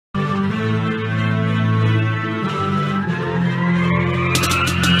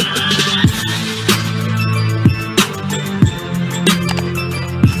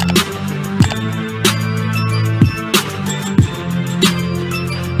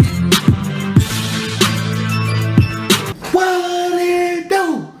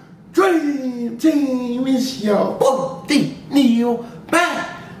team, it's your boy, Neal,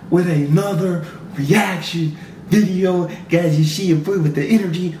 back with another reaction video. Guys, you see it with the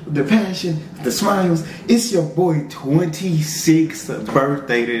energy, the passion, the smiles. It's your boy 26th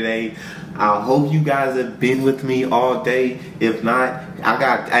birthday today. I hope you guys have been with me all day. If not,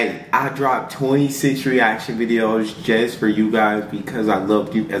 I dropped 26 reaction videos just for you guys because I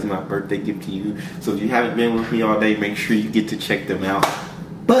loved you as my birthday gift to you. So if you haven't been with me all day, make sure you get to check them out.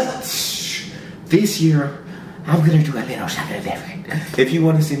 But this year, I'm gonna do a little something different. If you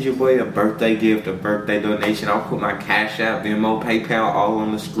want to send your boy a birthday gift, a birthday donation, I'll put my Cash App, Venmo, PayPal all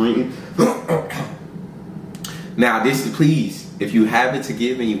on the screen. Now, this is, please, if you have it to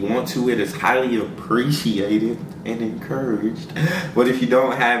give and you want to, it is highly appreciated and encouraged. But if you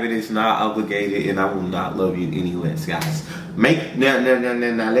don't have it, it's not obligated, and I will not love you any less, guys.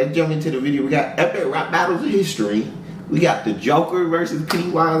 Now, let's jump into the video. We got epic rap battles of history. We got the Joker versus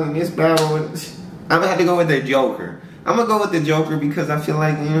Pennywise in this battle. I'm gonna have to go with the Joker. I'm gonna go with the Joker because I feel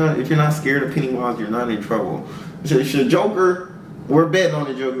like, you know, if you're not scared of Pennywise, you're not in trouble. So it's the Joker. We're betting on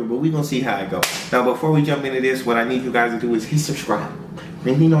the Joker, but we're gonna see how it goes. Now, before we jump into this, what I need you guys to do is hit subscribe.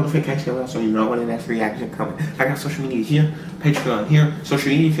 Ring the notification bell so you know when the next reaction coming. I got social media here, Patreon here. Social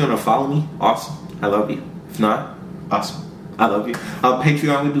media, if you wanna follow me, awesome. I love you. If not, awesome. I love you.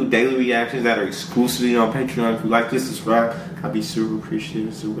 Patreon, we do daily reactions that are exclusively on Patreon. If you like this, subscribe. I'd be super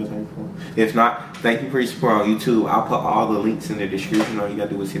appreciative, super thankful. If not, thank you for your support on YouTube. I'll put all the links in the description. All you gotta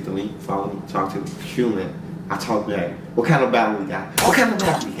do is hit the link, follow me, talk to me, shoot me. I talk back. What kind of battle we got? What kind of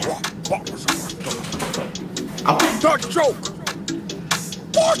battle we got? Start joke.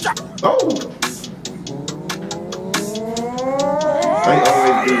 Oh! They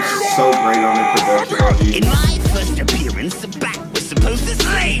always do so great on the production. In my first appearance, the bat was supposed to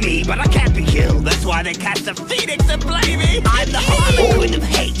slay me, but I can't be killed. That's why they cast a phoenix to blame me. I'm the Harlequin of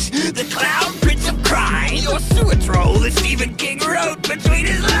hate, the clown prince of crime, your sewer troll that Stephen King wrote between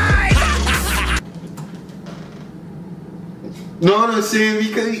his lines. Know what I'm saying?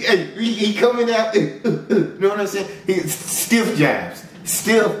 Because he coming out. Know what I'm saying? He stiff jabs,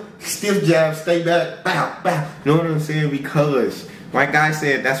 stiff jabs. Stay back, bow, bow. Know what I'm saying? Because my guy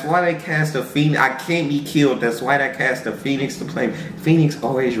said that's why they cast a phoenix. I can't be killed. That's why they cast a phoenix to play. Phoenix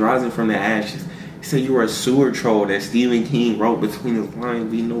always rising from the ashes. He said you were a sewer troll that Stephen King wrote between his lines.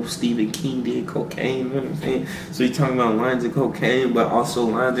 We know Stephen King did cocaine. You know what I'm saying? So he's talking about lines of cocaine, but also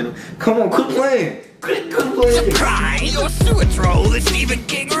lines in. Come on, quit playing. Quit playing. Surprise! Your sewer troll that Stephen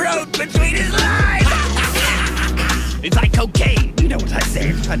King wrote between his lines. It's like cocaine. You know what I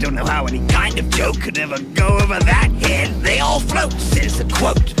said. I don't know how any kind of joke could ever go over that head. They all float, says the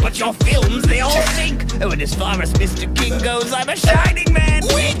quote. But your films, they all sink. Oh, and as far as Mr. King goes, I'm a shining man.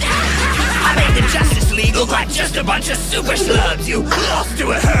 I made the Justice League look like just a bunch of super slugs. You lost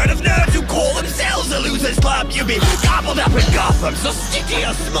to a herd of nerds who call themselves a losers club. You be gobbled up in Gotham, so stick to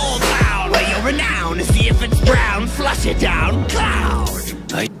your small town where you're renowned to see if it's brown. Flush it down, cloud.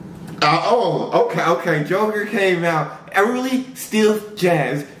 Okay. Joker came out really stiff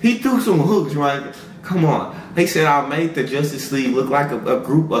jazz. He threw some hooks, right? Come on. They said I made the Justice League look like a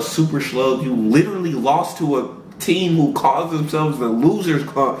group of super slugs. You literally lost to a team who calls themselves the Losers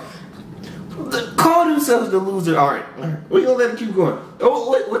Club. Call themselves the loser. All right. We're gonna let it keep going. Oh,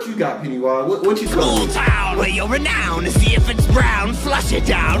 what you got, Pennywise? What you small town where you're renowned to see if it's brown. Flush it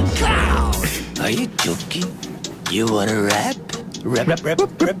down, cloud. Are you joking? You wanna rap? Rap.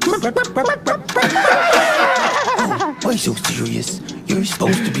 Oh, why so serious? You're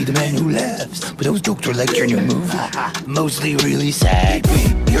supposed to be the man who laughs, but those jokes are like your new movie. Mostly really sad.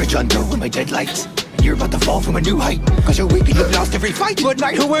 You're a John Doe with my dead lights. You're about to fall from a new height, cause you're weak and you've lost every fight to a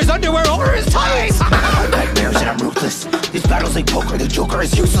knight who wears underwear over his ties. I'm nightmares and I'm ruthless. This battle's like poker, the Joker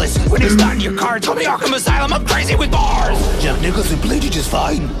is useless. When it's not in your cards, tell me Arkham Asylum, I'm crazy with bars. Jack Nicholson played it just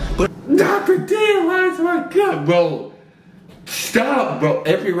fine, but Dr. Dan, why is my God, bro? Stop, bro.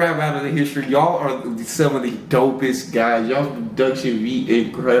 Every rap battle in history, y'all are some of the dopest guys. Y'all's production be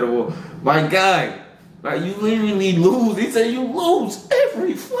incredible. My guy, like, you literally lose. He said you lose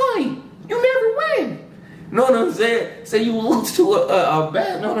every fight. You never win. Know what I'm saying? Say you lose to a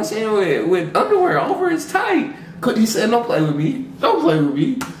bat, know what I'm saying, with underwear over his tight. Cause he said, don't play with me. Don't play with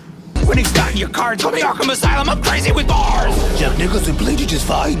me. When it's not in your cards, tell me Arkham Asylum, I'm crazy with bars. Jack Nicholson played it just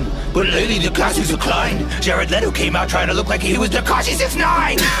fine, but lately the classics declined. Jared Leto came out trying to look like he was Tekashi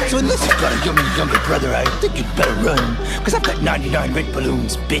 6ix9ine. So unless you've got a younger brother, I think you'd better run. Cause I've got 99 red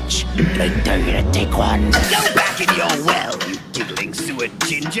balloons, bitch. And I'm gonna take one. Go back in your well, you giggling sewer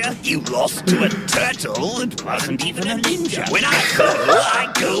ginger. You lost to a turtle that wasn't even a ninja. When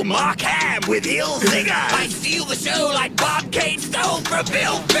I go kill Mark Ham with Hill Singer. I steal the show like Bob Kane stole from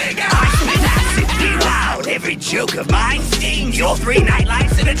Bill Finger. I spit acid be loud, every joke of mine stings. Your 3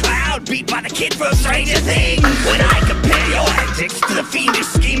 nightlights in a cloud, beat by the kid from Stranger Things. When I compare your antics to the fiendish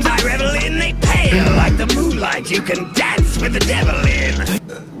schemes I revel in, they pale like the moonlight you can dance with the devil in.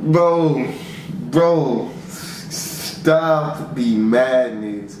 Bro, stop the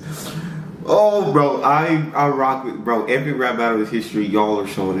madness. Oh, bro, I rock with, bro, every rap battle in history, y'all are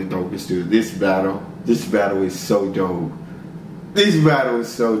showing the dopest dude. This battle is so dope. This battle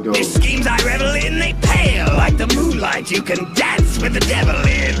is so dope. The schemes I revel in, they pale like the moonlight you can dance with the devil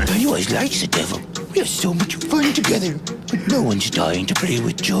in. Pennywise likes the devil. We have so much fun together. But no one's dying to play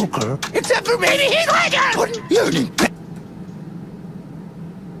with Joker. Except for maybe Heath Ledger! Learning.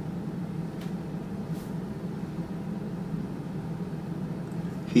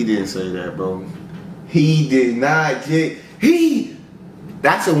 He didn't say that, bro. He did not.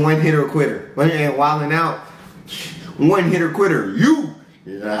 That's a one-hitter quitter. When you're wilding out, one-hitter quitter. You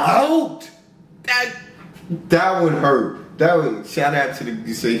out. That would hurt. That would, shout out to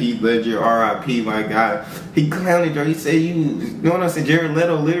the, say Heath Ledger, R.I.P. my God. He clowned you. He said you know what I'm saying? Jared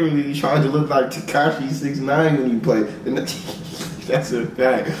Leto literally tried to look like Tekashi 6ix9ine when he played. And that's a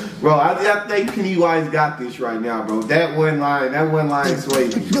fact, bro. I think Pennywise got this right now, bro. That one line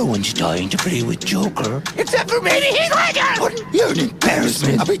swayed me. No one's dying to play with Joker. Except for maybe Heath Ledger! You're an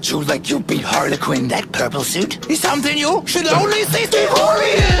embarrassment. I bet you like you beat Harlequin. That purple suit is something you should only see Steve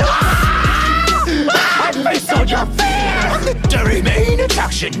Harvey in. I face on your fear! The main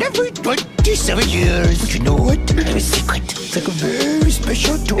attraction every 27 years. But you know what? I have a secret. It's like a very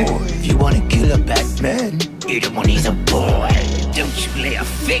special toy. If you want to kill a Batman, eat him when he's a boy. Don't you lay a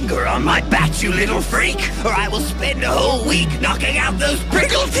finger on my bat, you little freak, or I will spend a whole week knocking out those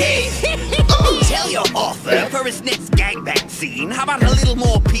prickle teeth. Tell your author for his next gangbang scene, how about a little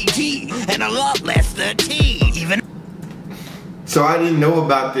more PG and a lot less 13? Even. So I didn't know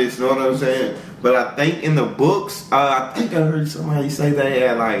about this, you know what I'm saying? But I think in the books, I think I heard somebody say they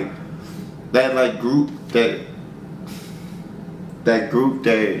had that group that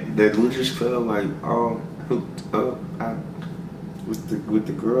Luther's Club hooked up with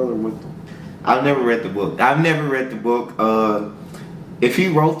the girl or with. I've never read the book. If he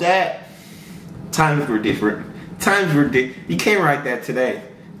wrote that, times were different. You can't write that today.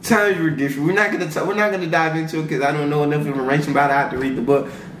 Times were different. We're not gonna dive into it because I don't know enough information about it. I have to read the book.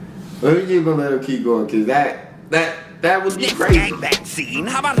 But we're just gonna let him keep going because that would be crazy. Gangbang scene.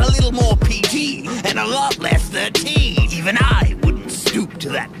 How about a little more PG and a lot less 13? Even I wouldn't stoop to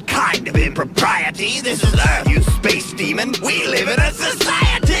that kind of impropriety. This is Earth, you space demon. We live in a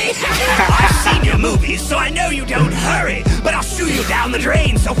society. I've seen your movies, so I know you don't hurry. But I'll shoot you down the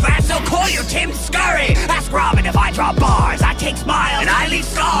drain so fast they'll call you Tim Scurry. Ask Robin if I draw bars. I take smiles and I leave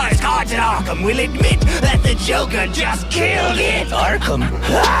scars. Guards at Arkham will admit that the Joker just killed it. Arkham?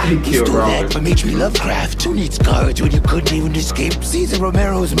 He killed stole Robin. that from H.P. Lovecraft. Who needs guards when you couldn't even escape Cesar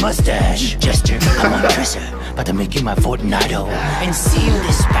Romero's mustache? Jester, I'm on Trisha, about to make you my Fortunato and seal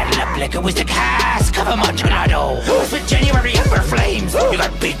this battle up like it was the cask of a Amontillado. With January Ember Flames, you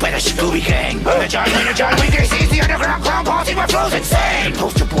got beat by the Scooby Gang. The John Wicker sees the underground clown posse where flows insane.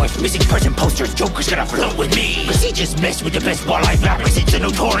 Poster boy for missing person posters, Joker's gonna float with me. Cause he just messed with the best wildlife rapper since the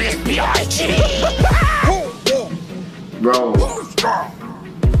notorious B.I.G. Bro,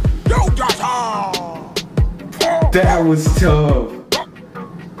 that was tough.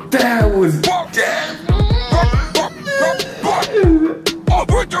 That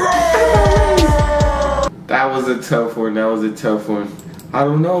was a tough one. I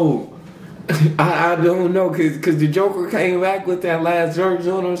don't know. I don't know, cause the Joker came back with that last verse.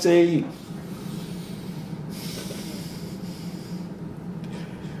 You know what I'm saying?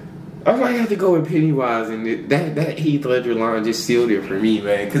 I might have to go with Pennywise, and that Heath Ledger line just sealed it for me,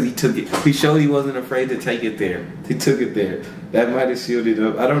 man. Cause he took it. He showed he wasn't afraid to take it there. He took it there. That might have sealed it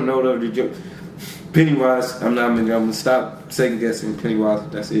up. I don't know though. The joke. Pennywise. I'm gonna stop second guessing Pennywise.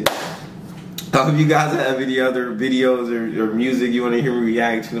 That's it. If you guys have any other videos or music you want to hear me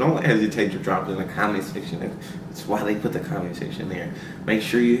react to, don't hesitate to drop it in the comment section. That's why they put the comment section there. Make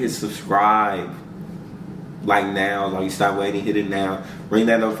sure you hit subscribe. Like now, like you stop waiting, hit it now. Ring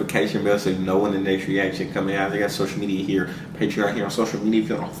that notification bell so you know when the next reaction coming out. I got social media here, Patreon here on social media. If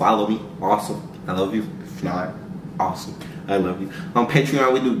you want to follow me, awesome. I love you. If not, awesome. I love you. On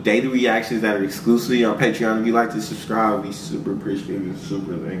Patreon, we do daily reactions that are exclusively on Patreon. If you like to subscribe, we super appreciate it.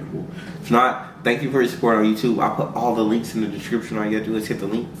 Super thankful. If not, thank you for your support on YouTube. I'll put all the links in the description. All you gotta do is hit the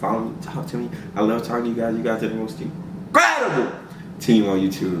link, follow me, talk to me. I love talking to you guys. You guys are the most incredible team on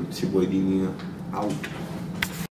YouTube. It's your boy D Neal. Out.